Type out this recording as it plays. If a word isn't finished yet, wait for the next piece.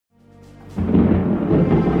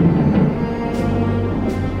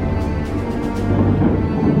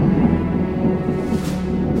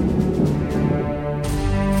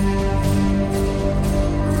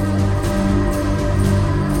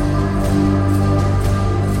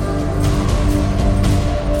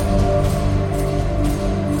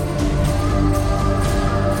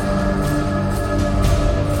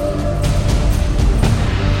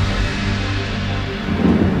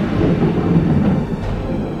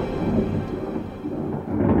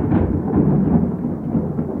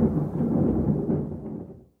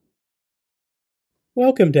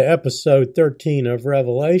Welcome to episode 13 of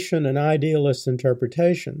Revelation, an Idealist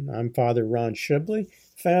Interpretation. I'm Father Ron Shibley,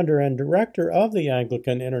 founder and director of the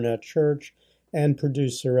Anglican Internet Church and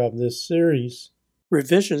producer of this series.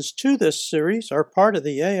 Revisions to this series are part of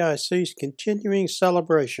the AIC's continuing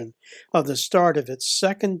celebration of the start of its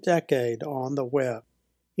second decade on the web.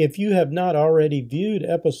 If you have not already viewed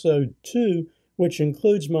episode 2, which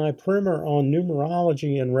includes my primer on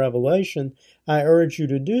numerology and Revelation, I urge you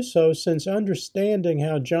to do so, since understanding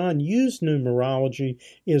how John used numerology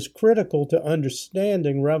is critical to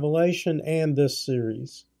understanding Revelation and this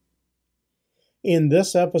series. In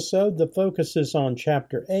this episode, the focus is on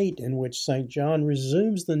chapter 8, in which St. John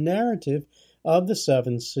resumes the narrative of the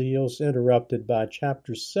seven seals, interrupted by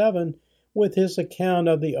chapter 7, with his account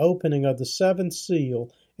of the opening of the seventh seal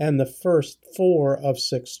and the first 4 of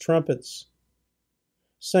 6 trumpets.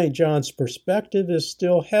 St. John's perspective is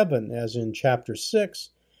still heaven, as in chapter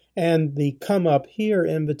 6, and the come up here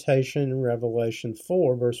invitation in Revelation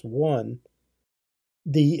 4, verse 1.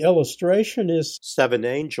 The illustration is 7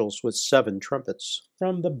 angels with 7 trumpets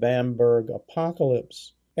from the Bamberg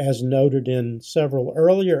Apocalypse, as noted in several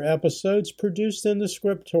earlier episodes produced in the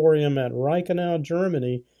scriptorium at Reichenau,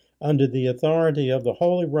 Germany, under the authority of the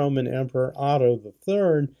Holy Roman Emperor Otto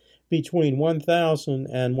III, between 1000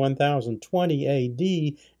 and 1020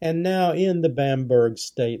 A.D., and now in the Bamberg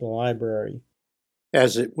State Library,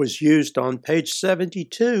 as it was used on page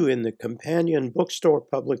 72 in the companion bookstore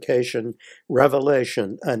publication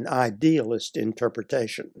Revelation, an Idealist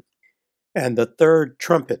Interpretation, and the third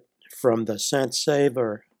trumpet from the Saint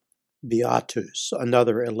Sever Beatus,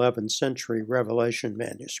 another 11th century Revelation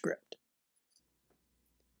manuscript.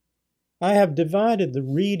 I have divided the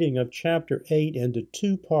reading of chapter 8 into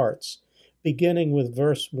 2 parts, beginning with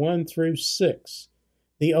verse 1 through 6,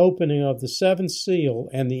 the opening of the seventh seal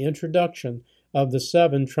and the introduction of the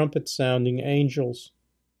 7 trumpet-sounding angels.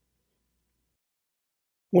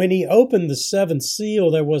 When he opened the seventh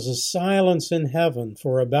seal, there was a silence in heaven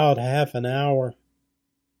for about half an hour.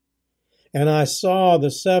 And I saw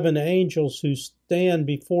the 7 angels who stand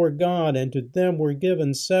before God, and to them were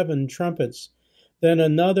given 7 trumpets. Then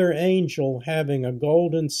another angel, having a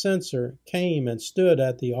golden censer, came and stood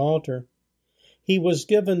at the altar. He was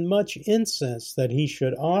given much incense, that he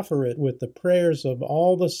should offer it with the prayers of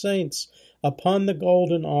all the saints upon the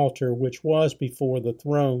golden altar which was before the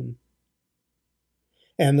throne.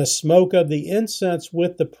 And the smoke of the incense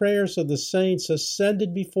with the prayers of the saints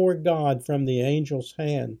ascended before God from the angel's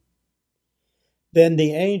hand. Then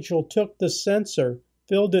the angel took the censer,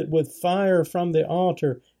 filled it with fire from the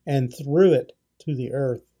altar, and threw it to the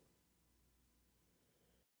earth.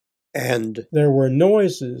 And there were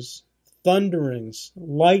noises, thunderings,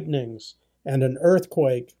 lightnings, and an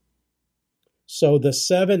earthquake. So the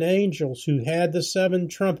 7 angels who had the 7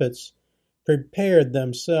 trumpets prepared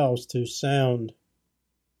themselves to sound.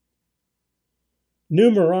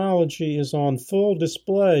 Numerology is on full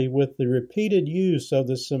display with the repeated use of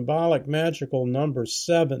the symbolic magical number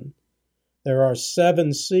 7. There are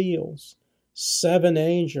 7 seals, 7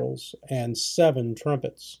 angels, and 7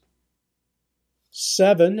 trumpets.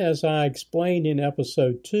 7, as I explained in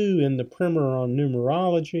episode 2 in the primer on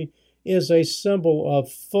numerology, is a symbol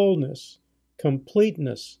of fullness,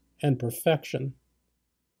 completeness, and perfection.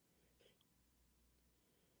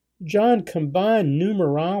 John combined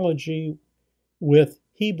numerology with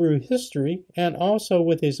Hebrew history and also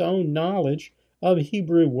with his own knowledge of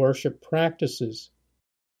Hebrew worship practices.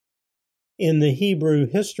 In the Hebrew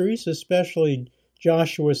histories, especially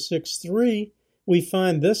Joshua 6:3, we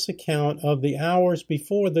find this account of the hours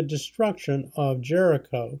before the destruction of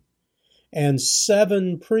Jericho, and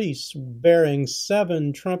 7 priests bearing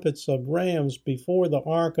 7 trumpets of rams before the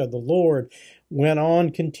ark of the Lord went on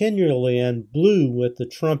continually and blew with the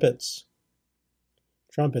trumpets.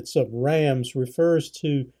 Trumpets of rams refers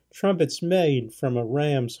to trumpets made from a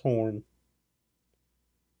ram's horn.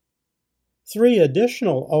 3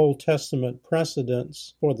 additional Old Testament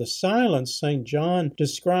precedents for the silence St. John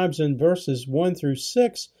describes in verses 1 through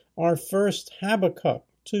 6 are first Habakkuk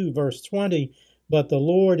 2, verse 20, "But the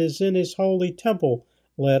Lord is in his holy temple,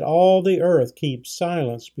 let all the earth keep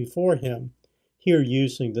silence before him," here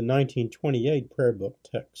using the 1928 prayer book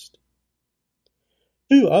text.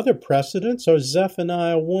 2 other precedents are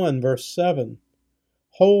Zephaniah 1, verse 7,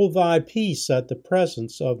 "Hold thy peace at the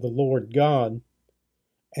presence of the Lord God,"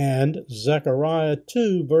 and Zechariah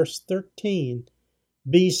 2, verse 13,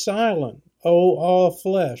 "Be silent, O all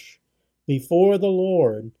flesh, before the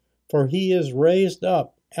Lord, for he is raised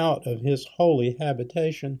up out of his holy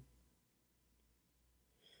habitation."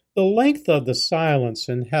 The length of the silence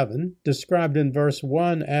in heaven, described in verse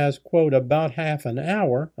 1 as, quote, "about half an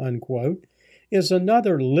hour," unquote, is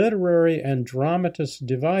another literary and dramatist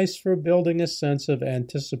device for building a sense of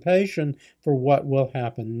anticipation for what will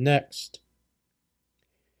happen next.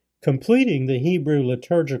 Completing the Hebrew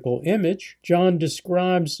liturgical image, John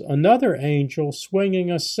describes another angel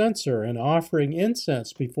swinging a censer and offering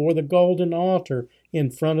incense before the golden altar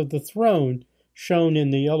in front of the throne, shown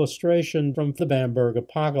in the illustration from the Bamberg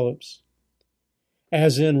Apocalypse.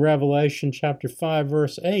 As in Revelation chapter 5,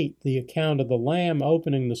 verse 8, the account of the Lamb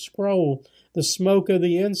opening the scroll, the smoke of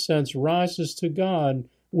the incense rises to God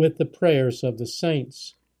with the prayers of the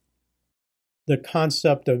saints. The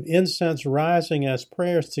concept of incense rising as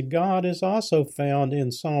prayers to God is also found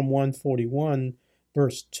in Psalm 141,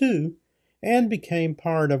 verse 2, and became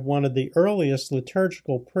part of one of the earliest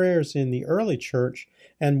liturgical prayers in the early church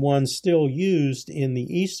and one still used in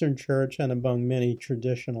the Eastern Church and among many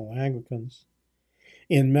traditional Anglicans.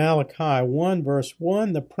 In Malachi 1, verse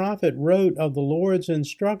 1, the prophet wrote of the Lord's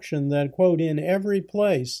instruction that, quote, "In every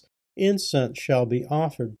place incense shall be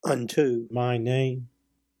offered unto my name."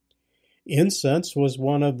 Incense was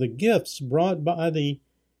one of the gifts brought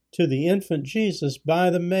to the infant Jesus by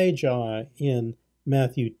the Magi in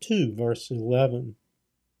Matthew 2, verse 11.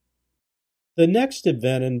 The next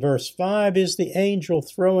event in verse 5 is the angel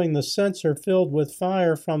throwing the censer filled with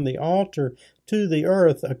fire from the altar to the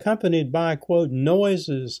earth, accompanied by, quote,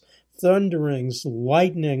 "noises, thunderings,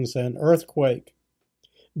 lightnings, and earthquake."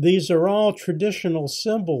 These are all traditional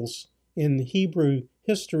symbols in Hebrew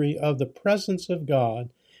history of the presence of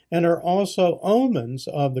God, and are also omens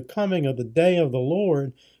of the coming of the day of the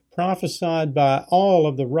Lord, prophesied by all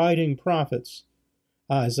of the writing prophets.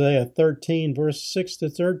 Isaiah 13, verse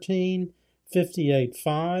 6-13,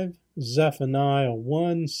 58:5, Zephaniah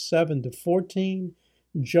 1, 7-14,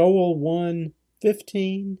 Joel 1,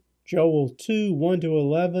 15, Joel 2,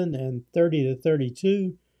 1-11 and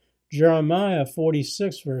 30-32, Jeremiah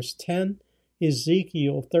 46, verse 10,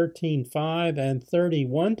 Ezekiel 13:5 and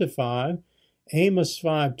 31-5, Amos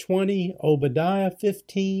 5:20, Obadiah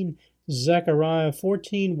 15, Zechariah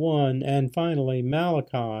 14:1, and finally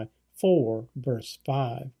Malachi 4, verse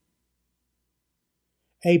 5.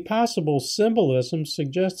 A possible symbolism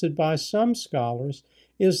suggested by some scholars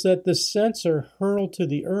is that the censer hurled to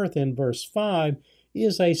the earth in verse 5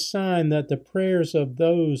 is a sign that the prayers of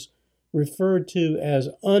those referred to as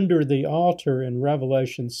under the altar in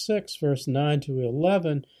Revelation 6, verse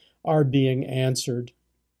 9-11, are being answered.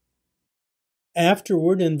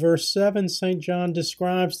 Afterward, in verse 7, St. John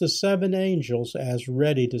describes the 7 angels as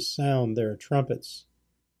ready to sound their trumpets.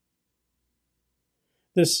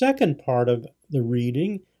 The second part of the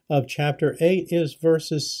reading of chapter 8 is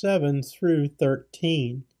verses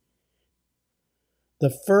 7-13. The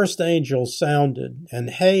first angel sounded, and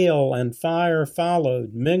hail and fire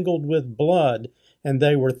followed, mingled with blood, and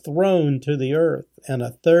they were thrown to the earth, and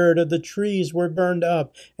 1/3 of the trees were burned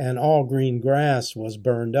up, and all green grass was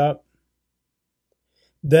burned up.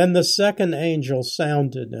 Then the second angel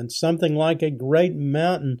sounded, and something like a great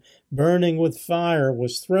mountain burning with fire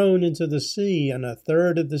was thrown into the sea, and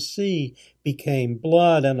 1/3 of the sea became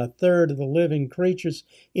blood, and 1/3 of the living creatures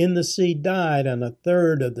in the sea died, and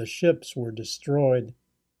 1/3 of the ships were destroyed.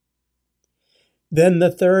 Then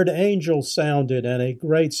the third angel sounded, and a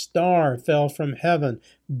great star fell from heaven,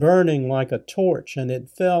 burning like a torch, and it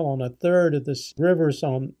fell on 1/3 of the rivers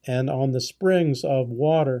and on the springs of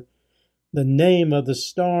water. The name of the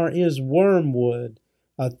star is Wormwood.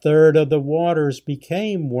 1/3 of the waters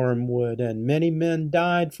became wormwood, and many men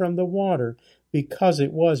died from the water because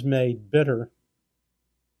it was made bitter.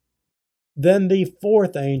 Then the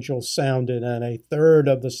fourth angel sounded, and 1/3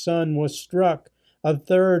 of the sun was struck,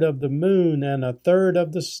 1/3 of the moon, and 1/3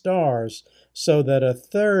 of the stars, so that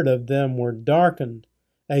 1/3 of them were darkened.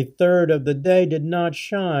 1/3 of the day did not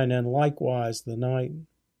shine, and likewise the night.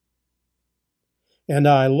 And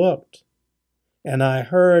I looked, and I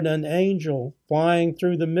heard an angel flying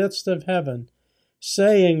through the midst of heaven,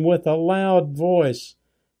 saying with a loud voice,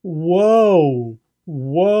 "Woe,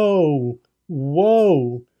 woe,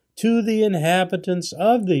 woe to the inhabitants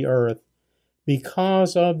of the earth,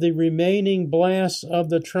 because of the remaining blasts of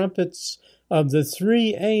the trumpets of the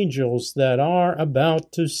 3 angels that are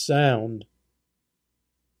about to sound."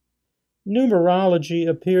 Numerology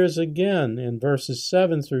appears again in verses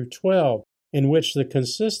 7-12, in which the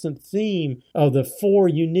consistent theme of the 4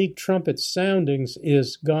 unique trumpet soundings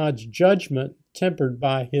is God's judgment tempered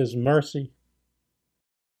by His mercy.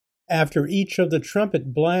 After each of the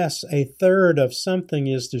trumpet blasts, 1/3 of something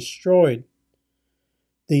is destroyed.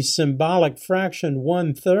 The symbolic fraction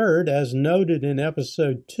 1/3, as noted in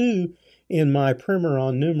episode 2 in my primer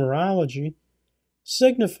on numerology,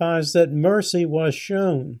 signifies that mercy was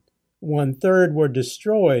shown. 1/3 were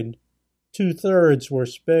destroyed, 2/3 were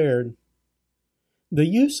spared. The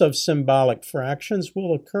use of symbolic fractions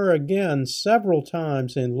will occur again several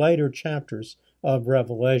times in later chapters of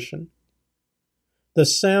Revelation. The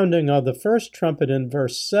sounding of the first trumpet in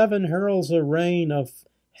verse 7 heralds a rain of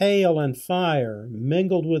hail and fire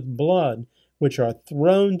mingled with blood, which are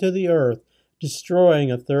thrown to the earth, destroying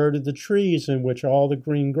 1/3 of the trees in which all the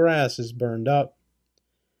green grass is burned up.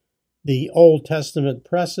 The Old Testament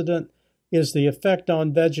precedent is the effect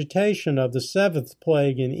on vegetation of the 7th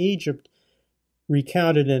plague in Egypt,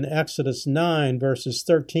 recounted in Exodus 9, verses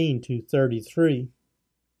 13 to 33.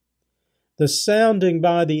 The sounding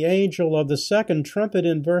by the angel of the second trumpet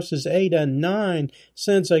in verses 8 and 9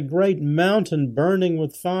 sends a great mountain burning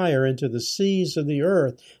with fire into the seas of the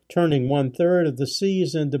earth, turning 1/3 of the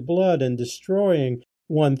seas into blood and destroying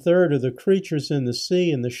 1/3 of the creatures in the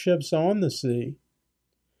sea and the ships on the sea.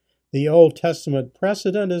 The Old Testament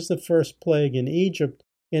precedent is the first plague in Egypt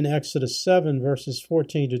in Exodus 7, verses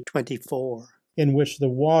 14 to 24, in which the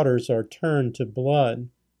waters are turned to blood.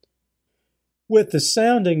 With the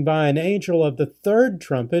sounding by an angel of the third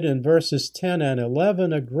trumpet in verses 10 and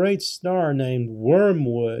 11, a great star named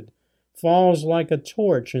Wormwood falls like a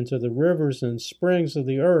torch into the rivers and springs of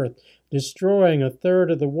the earth, destroying 1/3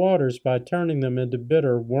 of the waters by turning them into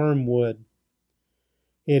bitter wormwood.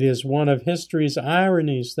 It is one of history's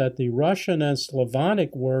ironies that the Russian and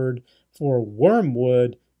Slavonic word for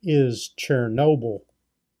wormwood is Chernobyl.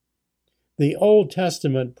 The Old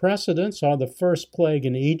Testament precedents are the first plague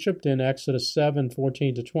in Egypt in Exodus 7,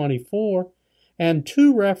 14 to 24, and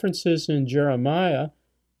 2 references in Jeremiah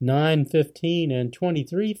 9:15 and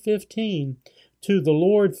 23:15 to the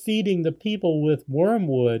Lord feeding the people with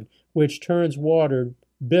wormwood, which turns water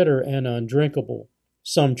bitter and undrinkable.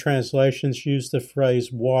 Some translations use the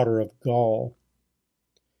phrase water of gall.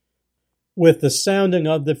 With the sounding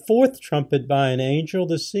of the fourth trumpet by an angel,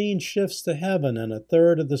 the scene shifts to heaven, and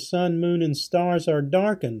 1/3 of the sun, moon, and stars are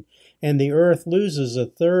darkened, and the earth loses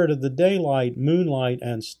 1/3 of the daylight, moonlight,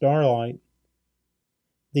 and starlight.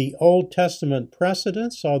 The Old Testament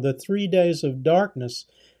precedents are the 3 days of darkness,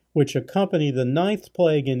 which accompany the 9th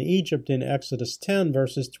plague in Egypt in Exodus 10,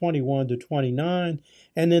 verses 21 to 29,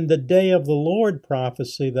 and in the Day of the Lord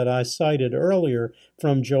prophecy that I cited earlier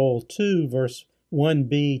from Joel 2, verse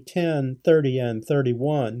 1b, 10, 30, and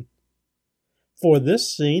 31. For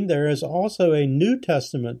this scene, there is also a New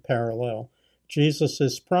Testament parallel,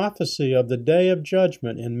 Jesus' prophecy of the Day of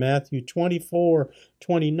Judgment in Matthew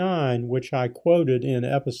 24:29, which I quoted in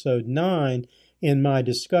episode 9 in my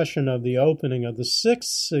discussion of the opening of the 6th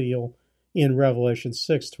seal in Revelation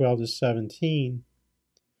 6:12 to 17.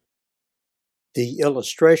 The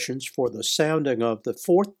illustrations for the sounding of the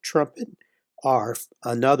 4th trumpet are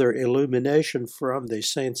another illumination from the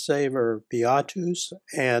Saint Sever Beatus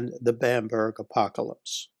and the Bamberg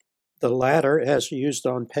Apocalypse. The latter as used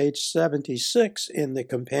on page 76 in the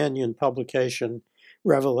companion publication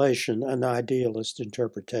Revelation, an Idealist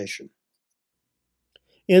Interpretation.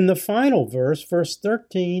 In the final verse, verse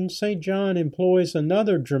 13, St. John employs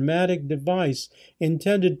another dramatic device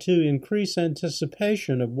intended to increase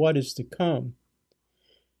anticipation of what is to come.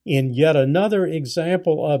 In yet another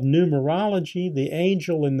example of numerology, the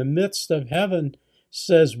angel in the midst of heaven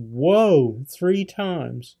says, "Woe," 3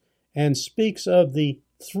 times, and speaks of the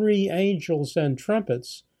 3 angels and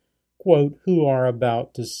trumpets, quote, who are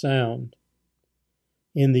about to sound.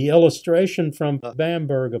 In the illustration from the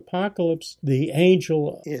Bamberg Apocalypse, the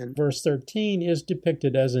angel in verse 13 is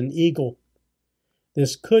depicted as an eagle.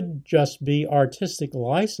 This could just be artistic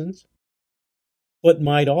license, but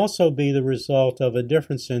might also be the result of a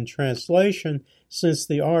difference in translation, since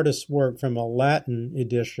the artists worked from a Latin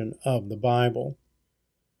edition of the Bible.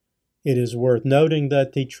 It is worth noting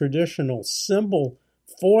that the traditional symbol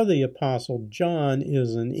for the Apostle John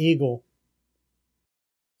is an eagle.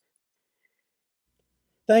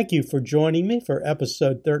 Thank you for joining me for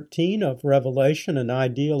episode 13 of Revelation, an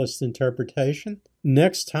Idealist Interpretation.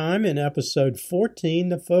 Next time, in episode 14,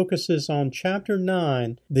 the focus is on chapter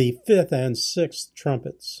 9, the 5th and 6th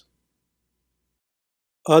trumpets.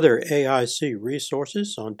 Other AIC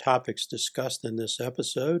resources on topics discussed in this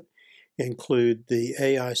episode include the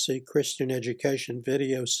AIC Christian Education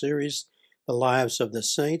video series, The Lives of the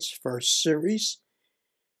Saints, first series.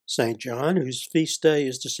 St. John, whose feast day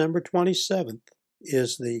is December 27th,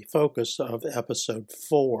 is the focus of episode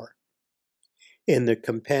 4. In the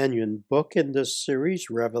companion book in this series,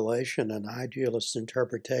 Revelation, an Idealist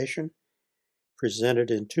Interpretation,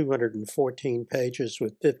 presented in 214 pages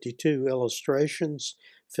with 52 illustrations,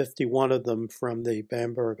 51 of them from the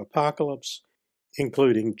Bamberg Apocalypse,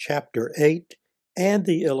 including chapter 8 and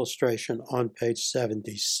the illustration on page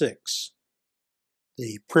 76.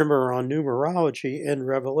 The primer on numerology in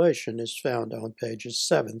Revelation is found on pages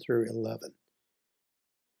 7 through 11.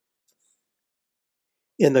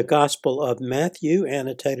 In the Gospel of Matthew,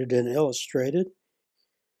 annotated and illustrated,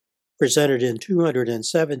 presented in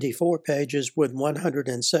 274 pages with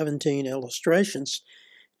 117 illustrations,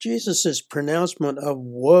 Jesus' pronouncement of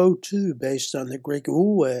woe to, based on the Greek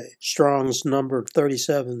oué, Strong's number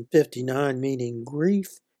 3759 meaning grief,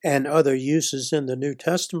 and other uses in the New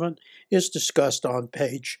Testament, is discussed on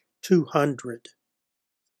page 200.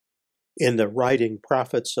 In the writing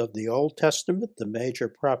prophets of the Old Testament, the major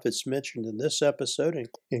prophets mentioned in this episode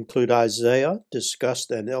include Isaiah, discussed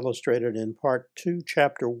and illustrated in Part 2,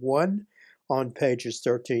 Chapter 1, on pages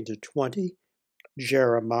 13 to 20,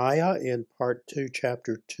 Jeremiah in Part 2,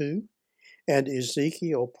 Chapter 2, and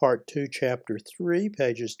Ezekiel Part 2, Chapter 3,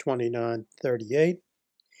 pages 29 to 38,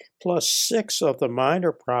 plus 6 of the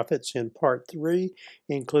minor prophets in Part 3,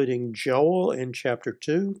 including Joel in Chapter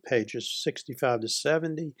 2, pages 65 to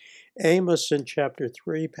 70, Amos in Chapter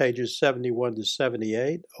 3, pages 71 to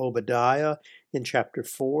 78, Obadiah in Chapter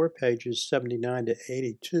 4, pages 79 to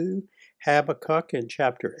 82, Habakkuk in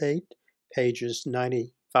Chapter 8, pages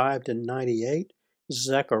 95 to 98,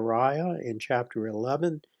 Zechariah in Chapter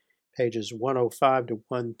 11, pages 105 to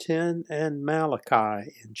 110, and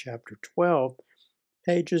Malachi in Chapter 12,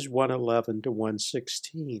 pages 111 to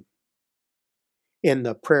 116. In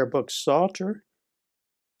the prayer book Psalter,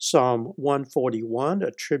 Psalm 141,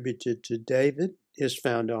 attributed to David, is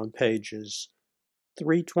found on pages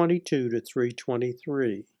 322 to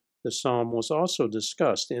 323. The psalm was also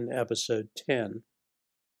discussed in episode 10.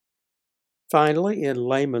 Finally, in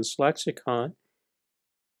Layman's Lexicon,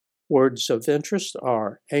 words of interest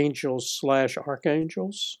are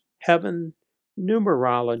angels/archangels, heaven,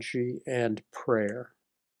 numerology, and prayer.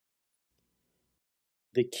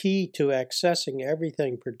 The key to accessing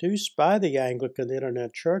everything produced by the Anglican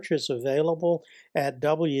Internet Church is available at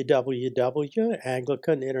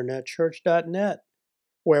www.anglicaninternetchurch.net,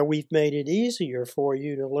 where we've made it easier for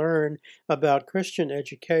you to learn about Christian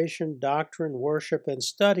education, doctrine, worship, and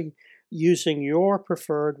study using your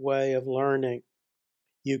preferred way of learning.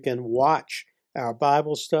 You can watch our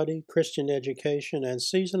Bible study, Christian education, and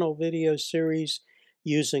seasonal video series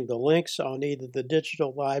using the links on either the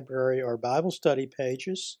digital library or Bible study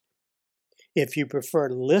pages. If you prefer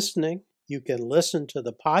listening, you can listen to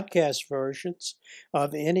the podcast versions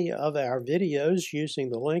of any of our videos using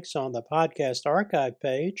the links on the podcast archive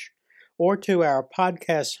page, or to our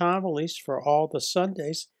podcast homilies for all the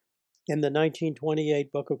Sundays in the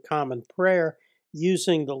 1928 Book of Common Prayer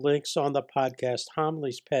using the links on the podcast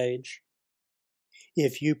homilies page.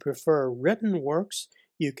 If you prefer written works,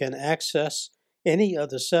 you can access any of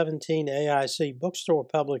the 17 AIC bookstore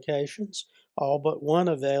publications, all but one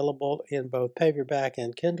available in both paperback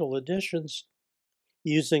and Kindle editions,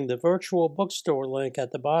 using the virtual bookstore link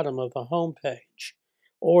at the bottom of the home page,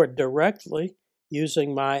 or directly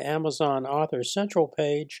using my Amazon Author Central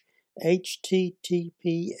page,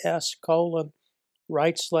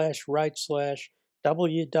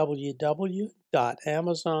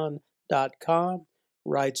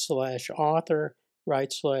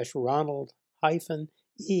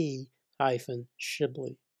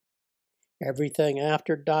 Everything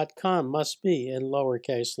after .com must be in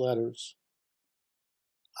lowercase letters.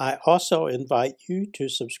 I also invite you to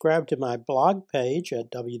subscribe to my blog page at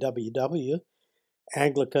www.Anglican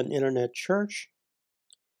Internet Church,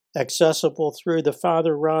 accessible through the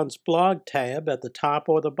Father Ron's blog tab at the top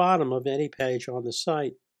or the bottom of any page on the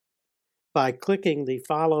site. By clicking the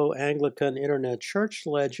Follow Anglican Internet Church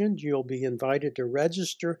legend, you'll be invited to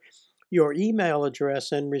register your email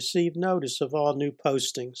address and receive notice of all new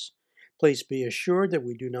postings. Please be assured that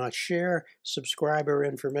we do not share subscriber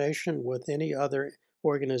information with any other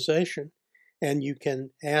organization, and you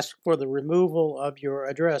can ask for the removal of your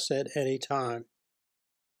address at any time.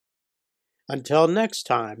 Until next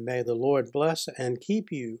time, may the Lord bless and keep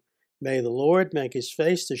you. May the Lord make his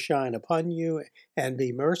face to shine upon you and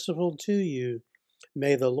be merciful to you.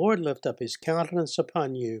 May the Lord lift up his countenance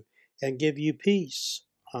upon you and give you peace.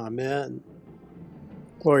 Amen.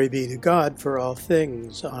 Glory be to God for all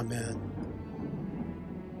things. Amen.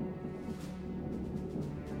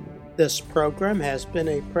 This program has been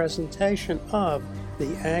a presentation of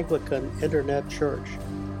the Anglican Internet Church.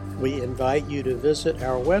 We invite you to visit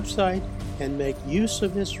our website and make use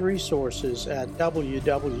of its resources at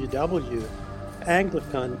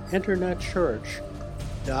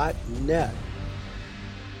www.anglicaninternetchurch.net.